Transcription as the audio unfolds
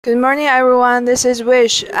Good morning, everyone. This is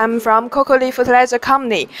Wish. I'm from Cocoly Fertilizer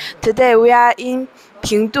Company. Today we are in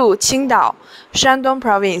Pingdu, Qingdao, Shandong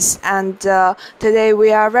Province, and today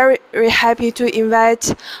we are very happy to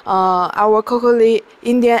invite our Cocoly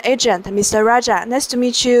Indian agent, Mr. Raja. Nice to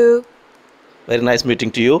meet you. Very nice meeting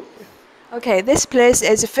to you. Okay, this place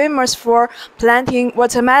is famous for planting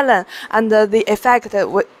watermelon, and the effect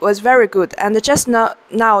was very good. And just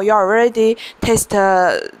now you already taste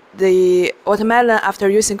the watermelon after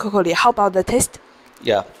using Cocoly. How about the taste?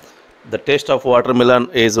 Yeah, the taste of watermelon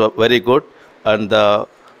is very good, and the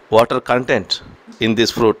water content in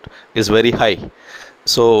this fruit is very high.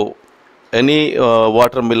 So, any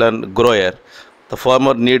watermelon grower, the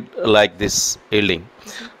farmer need like this yielding.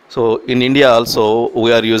 So, in India also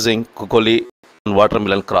we are using Cocoly and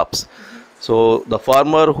watermelon crops. So, the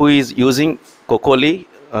farmer who is using Cocoly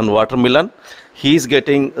and watermelon, he is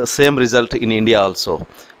getting the same result in India also,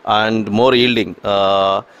 and more yielding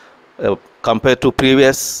compared to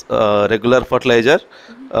previous regular fertilizer.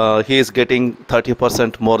 He is getting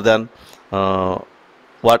 30% more than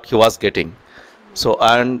what he was getting. So,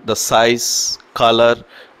 and the size, color,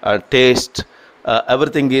 and taste,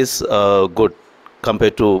 everything is good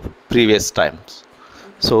compared to previous times.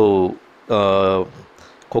 So,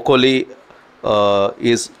 Cocoly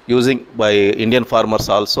is using by Indian farmers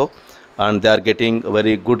also, and they are getting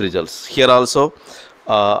very good results. Here also,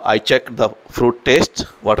 I checked the fruit taste,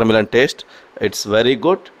 watermelon taste. It's very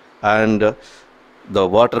good, and the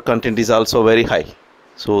water content is also very high.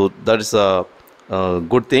 So that is a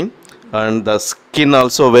good thing, and the skin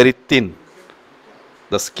also very thin.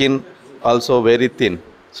 The skin also very thin.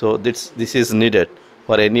 So this is needed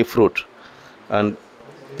for any fruit, and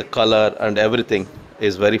the color and everything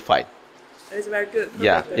is very fine. It's very good.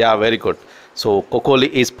 Yeah, very good. So Cocoly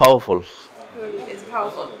is powerful. It's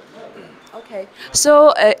powerful. Okay.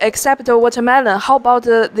 So, except the watermelon, how about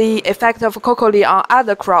the effect of Cocoly on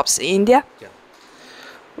other crops in India?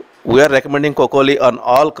 We are recommending Cocoly on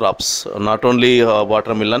all crops, not only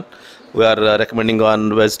watermelon. We are recommending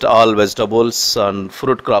on all vegetables and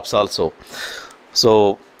fruit crops also.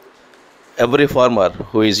 So every farmer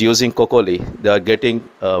who is using Cocoly, they are getting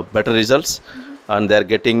better results, and they are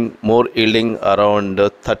getting more yielding around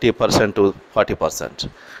 30% to 40%,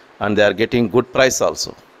 and they are getting good price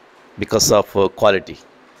also because of quality.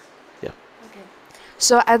 Yeah. Okay.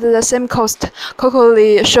 So at the same cost,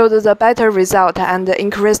 Cocoly showed the better result and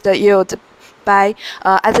increased the yield by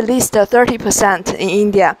at least 30% in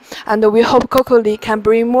India. And we hope Cocoly can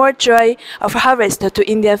bring more joy of harvest to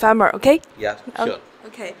Indian farmer. Okay? Yeah, sure.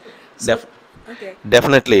 Okay. Okay.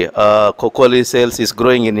 Definitely, Cocoly sales is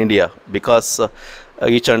growing in India because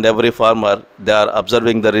each and every farmer, they are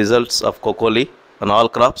observing the results of Cocoly on all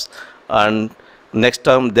crops, and next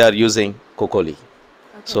time they are using Cocoly. Okay.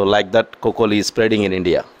 So like that, Cocoly is spreading in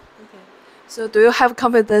India. Okay. So do you have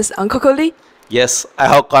confidence on Cocoly? Yes, I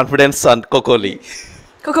have confidence on Cocoly.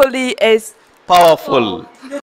 Cocoly is Powerful.